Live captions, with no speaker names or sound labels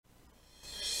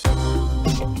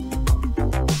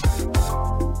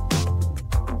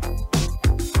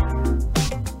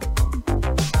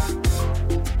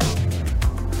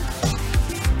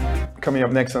Coming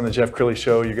up next on the Jeff Crilley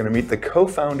Show, you're going to meet the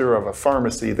co-founder of a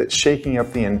pharmacy that's shaking up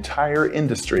the entire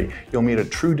industry. You'll meet a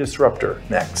true disruptor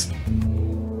next.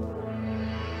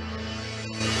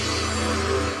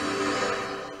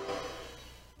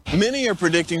 Many are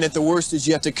predicting that the worst is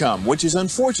yet to come, which is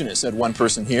unfortunate, said one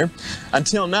person here.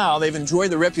 Until now, they've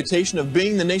enjoyed the reputation of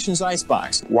being the nation's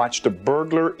icebox. Watched a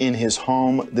burglar in his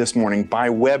home this morning by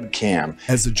webcam.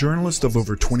 As a journalist of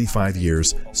over 25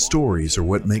 years, stories are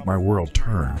what make my world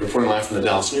turn. Reporting live from the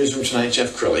Dallas newsroom tonight, Jeff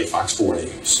Crilley, Fox 4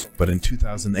 News. But in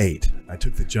 2008, I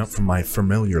took the jump from my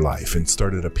familiar life and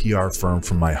started a PR firm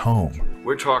from my home.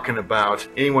 We're talking about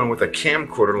anyone with a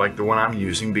camcorder like the one I'm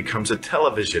using becomes a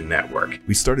television network.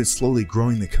 We started slowly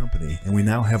growing the company, and we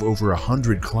now have over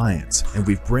 100 clients, and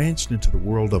we've branched into the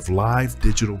world of live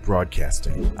digital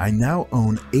broadcasting. I now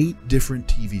own 8 different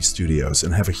TV studios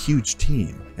and have a huge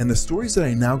team, and the stories that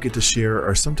I now get to share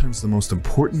are sometimes the most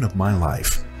important of my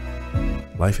life.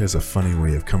 Life has a funny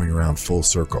way of coming around full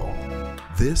circle.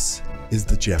 This is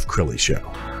the Jeff Crilley Show.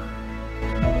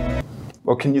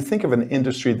 Well, can you think of an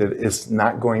industry that is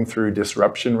not going through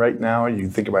disruption right now? You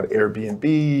think about Airbnb,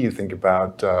 you think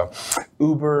about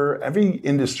Uber. Every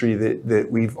industry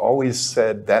that we've always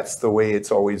said that's the way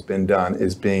it's always been done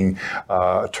is being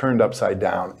turned upside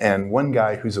down. And one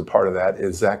guy who's a part of that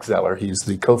is Zach Zeller. He's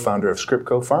the co-founder of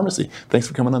ScriptCo Pharmacy. Thanks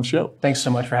for coming on the show. Thanks so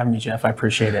much for having me, Jeff. I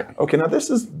appreciate it. Okay, now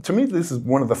to me, this is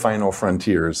one of the final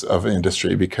frontiers of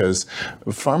industry, because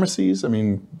pharmacies, I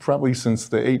mean, probably since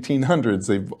the 1800s,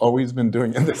 they've always been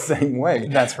doing it the same way.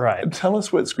 That's right. Tell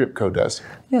us what ScriptCo does.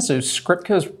 Yeah, so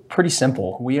ScriptCo is pretty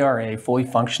simple. We are a fully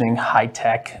functioning,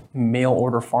 high-tech,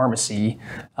 mail-order pharmacy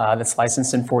that's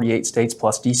licensed in 48 states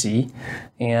plus DC,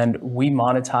 and we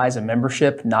monetize a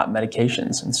membership, not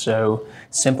medications. And so,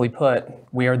 simply put,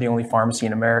 we are the only pharmacy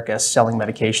in America selling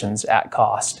medications at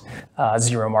cost,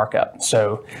 zero markup.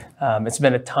 So it's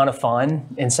been a ton of fun.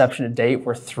 Inception to date,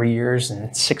 we're 3 years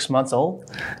and 6 months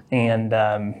old, and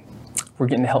we're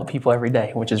getting to help people every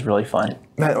day, which is really fun.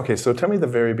 Okay, so tell me the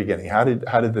very beginning. How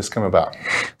did this come about?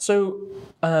 So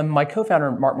my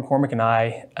co-founder, Mark McCormick, and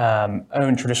I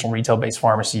own traditional retail-based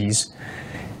pharmacies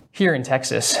here in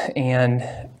Texas. And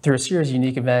through a series of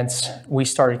unique events, we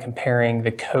started comparing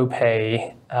the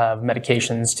copay of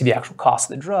medications to the actual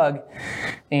cost of the drug.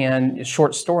 And a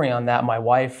short story on that, my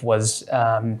wife was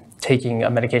taking a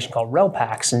medication called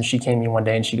Relpax, and she came to me one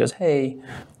day and she goes, "Hey,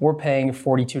 we're paying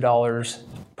 $42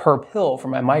 per pill for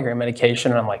my migraine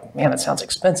medication." And I'm like, man, that sounds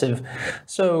expensive.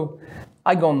 So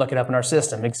I go and look it up in our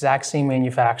system, exact same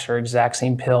manufacturer, exact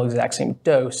same pill, exact same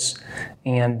dose,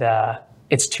 and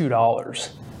it's $2.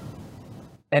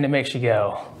 And it makes you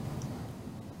go,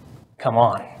 come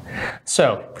on.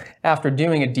 So after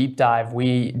doing a deep dive,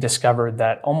 we discovered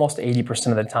that almost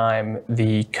 80% of the time,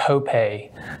 the copay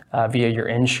via your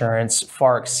insurance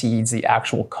far exceeds the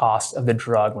actual cost of the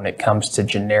drug when it comes to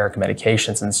generic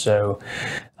medications. And so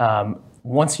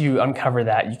once you uncover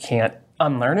that, you can't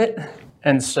unlearn it.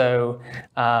 And so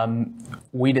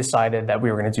we decided that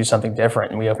we were going to do something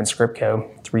different, and we opened ScriptCo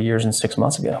 3 years and 6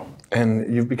 months ago.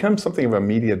 And you've become something of a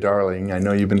media darling. I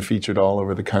know you've been featured all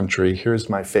over the country. Here's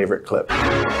my favorite clip.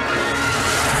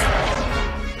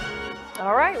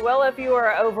 All right, well, if you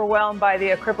are overwhelmed by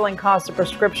the crippling cost of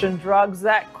prescription drugs,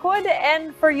 that could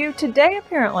end for you today,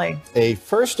 apparently. A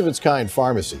first-of-its-kind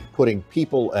pharmacy putting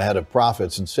people ahead of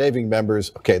profits and saving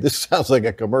members, okay, this sounds like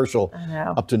a commercial,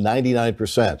 up to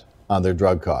 99% on their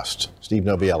drug costs. Steve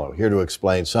Noviello here to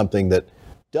explain something that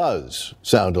does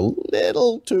sound a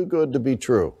little too good to be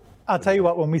true. I'll tell you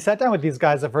what, when we sat down with these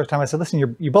guys the first time, I said,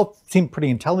 listen, you both seem pretty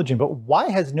intelligent, but why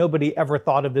has nobody ever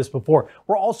thought of this before?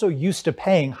 We're also used to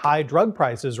paying high drug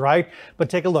prices, right? But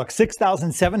take a look,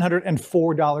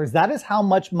 $6,704. That is how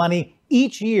much money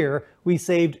each year we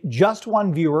saved just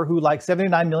one viewer who, like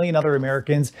 79 million other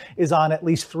Americans, is on at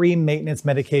least 3 maintenance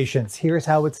medications. Here's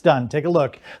how it's done. Take a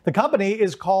look. The company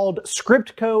is called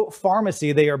ScriptCo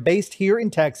Pharmacy. They are based here in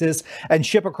Texas and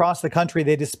ship across the country.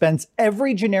 They dispense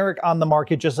every generic on the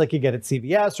market, just like you get at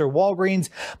CVS or Walgreens.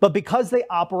 But because they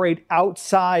operate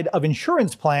outside of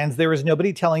insurance plans, there is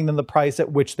nobody telling them the price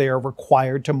at which they are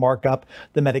required to mark up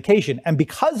the medication. And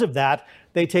because of that,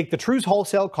 they take the true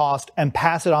wholesale cost and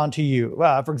pass it on to you.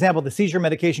 For example, the seizure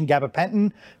medication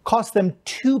gabapentin costs them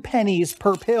 2 pennies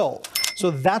per pill.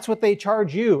 So that's what they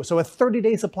charge you. So a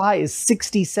 30-day supply is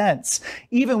 60 cents.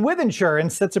 Even with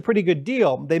insurance, that's a pretty good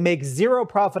deal. They make zero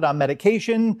profit on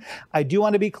medication. I do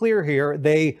want to be clear here.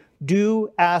 They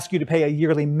do ask you to pay a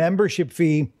yearly membership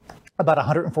fee about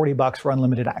 $140 for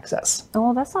unlimited access. Oh,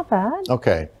 well, that's not bad.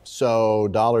 Okay, so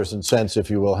dollars and cents, if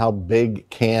you will, how big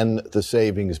can the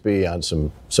savings be on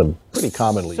some pretty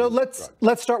commonly So used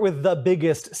let's start with the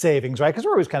biggest savings, right? Because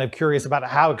we're always kind of curious about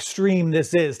how extreme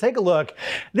this is. Take a look.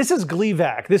 This is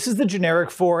Gleevec. This is the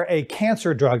generic for a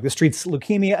cancer drug. This treats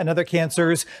leukemia and other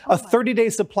cancers. A 30-day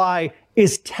supply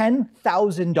is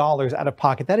 $10,000 out of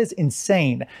pocket. That is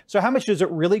insane. So how much does it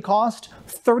really cost?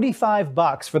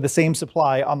 $35 for the same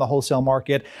supply on the wholesale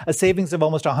market, a savings of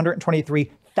almost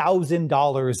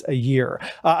 $123,000 a year.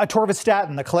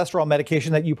 Atorvastatin, the cholesterol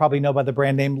medication that you probably know by the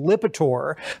brand name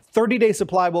Lipitor, 30-day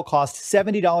supply will cost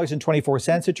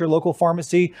 $70.24 at your local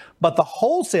pharmacy, but the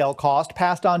wholesale cost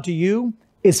passed on to you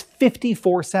is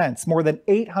 54 cents, more than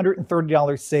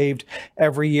 $830 saved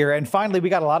every year. And finally, we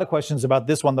got a lot of questions about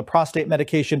this one, the prostate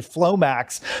medication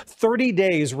Flomax. 30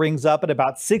 days rings up at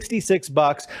about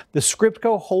 $66. The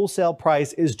ScriptCo wholesale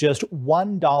price is just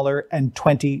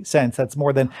 $1.20. That's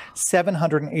more than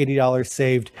 $780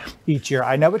 saved each year.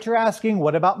 I know what you're asking.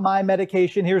 What about my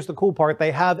medication? Here's the cool part.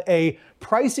 They have a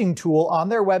pricing tool on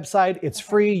their website. It's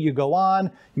free. You go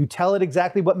on, you tell it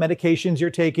exactly what medications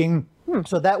you're taking.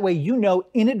 So that way you know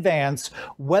in advance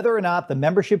whether or not the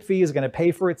membership fee is going to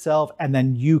pay for itself, and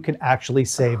then you can actually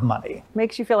save money.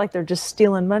 Makes you feel like they're just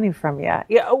stealing money from you.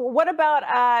 Yeah. What about,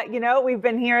 we've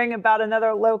been hearing about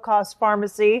another low-cost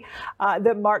pharmacy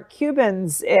that Mark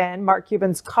Cuban's in, Mark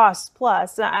Cuban's Cost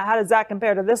Plus. How does that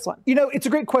compare to this one? It's a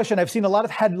great question. I've seen a lot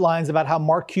of headlines about how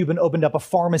Mark Cuban opened up a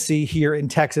pharmacy here in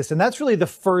Texas, and that's really the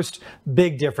first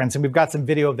big difference. And we've got some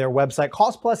video of their website.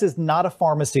 Cost Plus is not a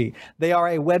pharmacy. They are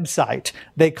a website.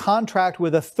 They contract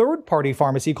with a third-party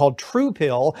pharmacy called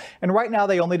TruePill, and right now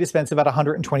they only dispense about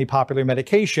 120 popular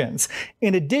medications.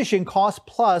 In addition, Cost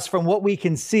Plus, from what we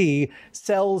can see,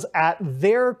 sells at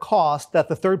their cost that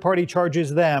the third party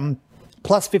charges them,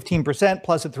 plus 15%,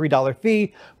 plus a $3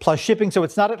 fee, plus shipping. So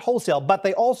it's not at wholesale, but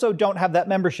they also don't have that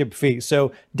membership fee.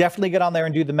 So definitely get on there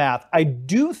and do the math. I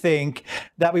do think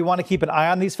that we want to keep an eye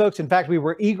on these folks. In fact, we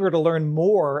were eager to learn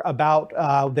more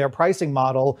about their pricing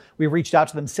model. We reached out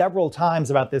to them several times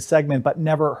about this segment, but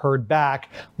never heard back.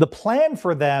 The plan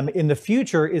for them in the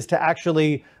future is to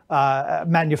actually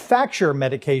manufacture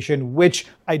medication, which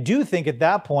I do think at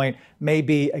that point may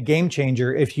be a game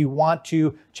changer. If you want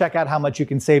to check out how much you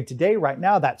can save today, right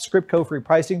now, that ScriptCo free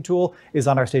pricing tool is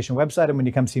on our station website. And when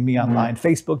you come see me online,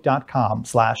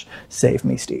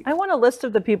 facebook.com/SaveMeSteve. I want a list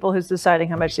of the people who's deciding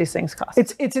how much these things cost.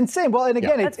 It's insane. Well, and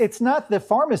again, it's not the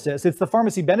pharmacists, it's the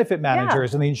pharmacy benefit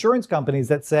managers and the insurance companies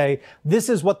that say, this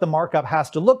is what the markup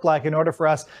has to look like in order for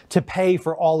us to pay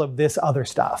for all of this other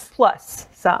stuff. Plus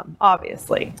some,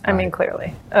 obviously. I mean,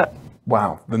 clearly.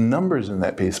 Wow, the numbers in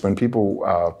that piece, when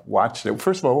people watched it,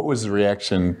 first of all, what was the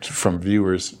reaction from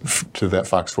viewers to that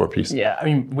Fox 4 piece? Yeah, I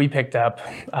mean, we picked up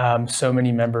so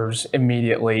many members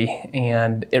immediately,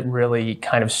 and it really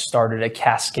kind of started a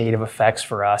cascade of effects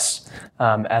for us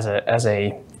as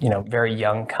a very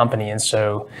young company. And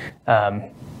so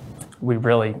we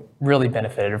really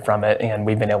benefited from it, and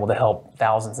we've been able to help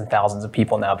thousands and thousands of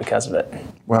people now because of it.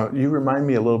 Well, you remind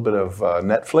me a little bit of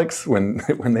Netflix when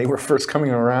they were first coming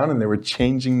around and they were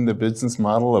changing the business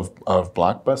model of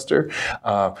Blockbuster.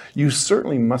 You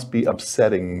certainly must be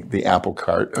upsetting the apple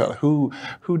cart. Who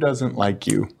doesn't like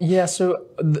you? Yeah, so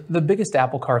the biggest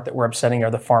apple cart that we're upsetting are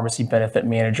the pharmacy benefit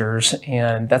managers,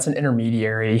 and that's an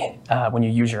intermediary when you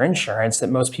use your insurance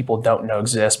that most people don't know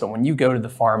exists. But when you go to the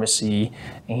pharmacy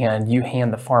and you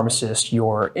hand the pharmacist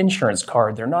your insurance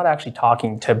card, they're not actually talking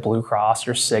to Blue Cross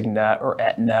or Cigna or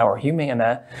Aetna or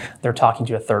Humana. They're talking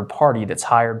to a third party that's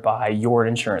hired by your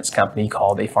insurance company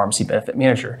called a pharmacy benefit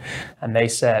manager. And they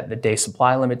set the day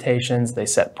supply limitations, they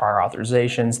set prior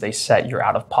authorizations, they set your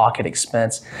out-of-pocket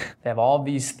expense. They have all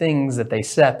these things that they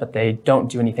set, but they don't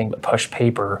do anything but push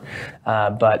paper.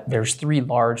 But there's 3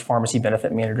 large pharmacy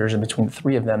benefit managers, and between the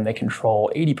 3 of them, they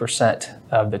control 80%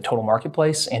 of the total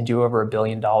marketplace and do over $1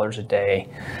 billion a day,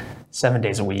 7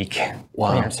 days a week,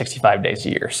 365 days a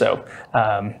year. So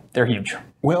they're huge.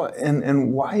 Well,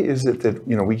 and why is it that,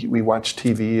 we watch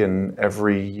TV and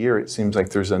every year it seems like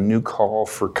there's a new call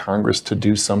for Congress to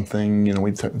do something.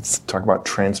 We talk about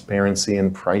transparency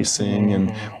and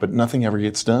pricing, but nothing ever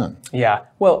gets done. Yeah.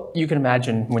 Well, you can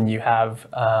imagine when you have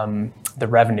the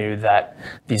revenue that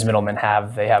these middlemen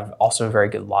have, they have also very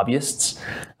good lobbyists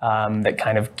that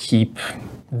kind of keep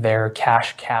their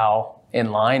cash cow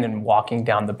in line and walking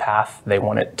down the path they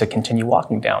want it to continue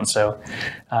walking down. So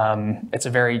it's a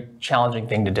very challenging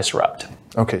thing to disrupt.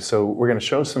 Okay, so we're going to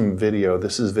show some video.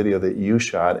 This is video that you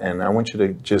shot, and I want you to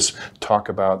just talk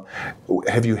about,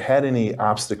 have you had any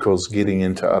obstacles getting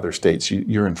into other states?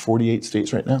 You're in 48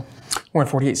 states right now? We're in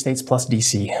 48 states plus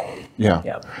DC.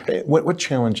 Yeah. What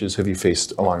challenges have you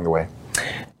faced along the way?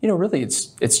 Really,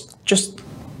 it's just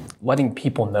letting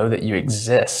people know that you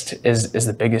exist is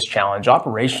the biggest challenge.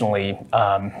 Operationally,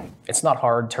 it's not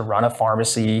hard to run a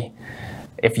pharmacy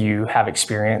if you have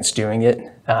experience doing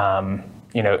it.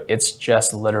 It's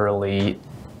just literally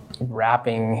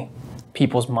wrapping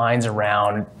people's minds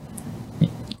around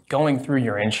going through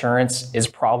your insurance is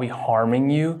probably harming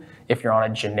you if you're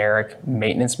on a generic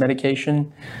maintenance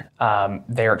medication.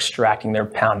 They're extracting their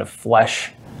pound of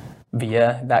flesh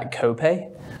via that copay.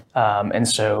 And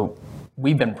so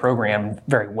we've been programmed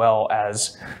very well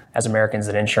as Americans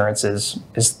that insurance is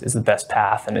the best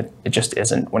path, and it just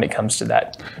isn't when it comes to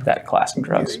that class of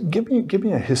drugs. Give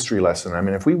me a history lesson. I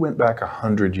mean, if we went back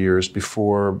 100 years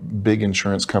before big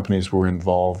insurance companies were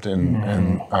involved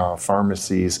in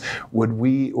pharmacies,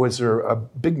 was there a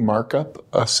big markup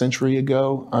a century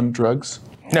ago on drugs?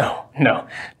 No.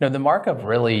 The markup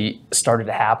really started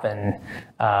to happen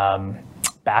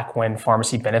back when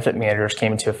pharmacy benefit managers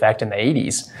came into effect in the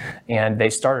 80s. And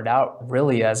they started out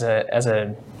really as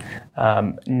a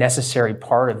necessary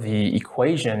part of the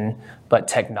equation, but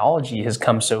technology has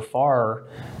come so far,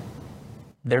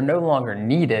 they're no longer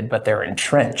needed, but they're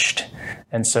entrenched.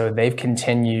 And so they've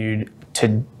continued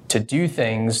to do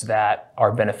things that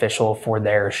are beneficial for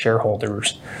their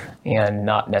shareholders and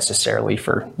not necessarily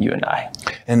for you and I.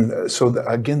 And so,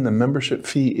 again, the membership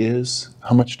fee is,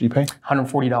 how much do you pay?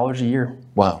 $140 a year.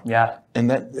 Wow. Yeah. And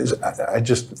that is,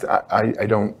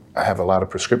 I have a lot of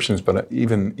prescriptions, but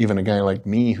even a guy like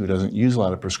me who doesn't use a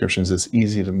lot of prescriptions, it's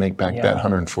easy to make back that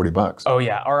 $140. Oh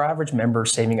yeah, our average member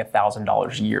is saving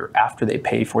 $1,000 a year after they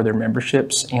pay for their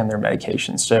memberships and their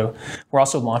medications. So we're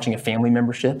also launching a family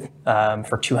membership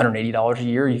for $280 a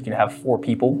year. You can have 4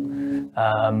 people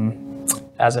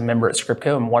as a member at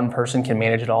ScriptCo, and one person can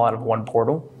manage it all out of one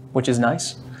portal, which is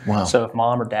nice. Wow. So if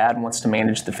mom or dad wants to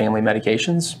manage the family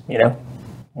medications,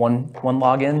 one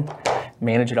login,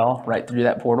 manage it all right through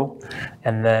that portal.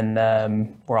 And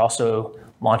then we're also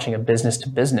launching a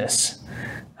business-to-business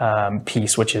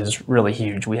piece, which is really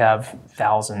huge. We have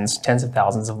tens of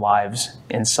thousands of lives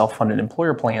in self-funded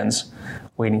employer plans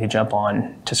waiting to jump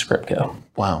on to ScriptCo.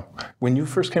 Wow. When you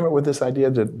first came up with this idea,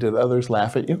 did others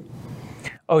laugh at you?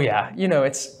 Oh yeah, you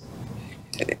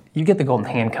get the golden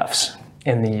handcuffs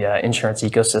in the insurance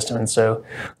ecosystem. And so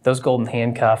those golden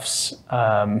handcuffs,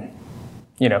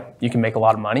 you can make a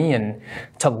lot of money, and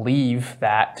to leave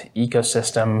that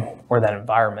ecosystem or that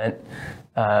environment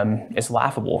is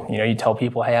laughable. You tell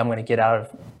people, hey, I'm going to get out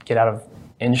of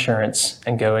insurance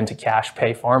and go into cash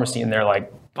pay pharmacy, and they're like,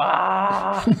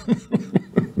 bah.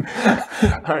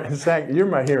 All right, Zach, you're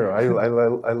my hero.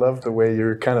 I love the way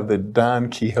you're kind of the Don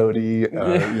Quixote,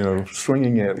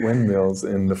 swinging at windmills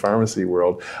in the pharmacy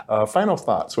world. Final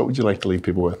thoughts. What would you like to leave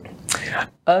people with?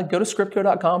 Go to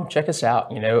ScriptCo.com. Check us out.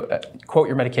 Quote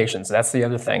your medications. That's the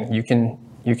other thing. You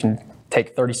can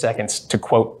take 30 seconds to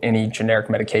quote any generic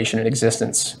medication in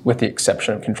existence, with the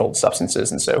exception of controlled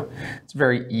substances. And so it's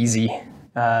very easy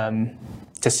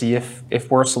to see if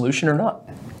we're a solution or not.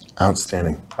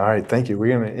 Outstanding. All right, thank you.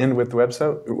 We're going to end with the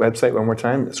website one more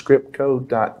time,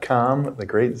 ScriptCo.com, the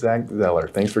great Zach Zeller.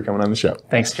 Thanks for coming on the show.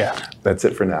 Thanks, Jeff. That's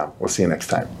it for now. We'll see you next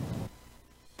time.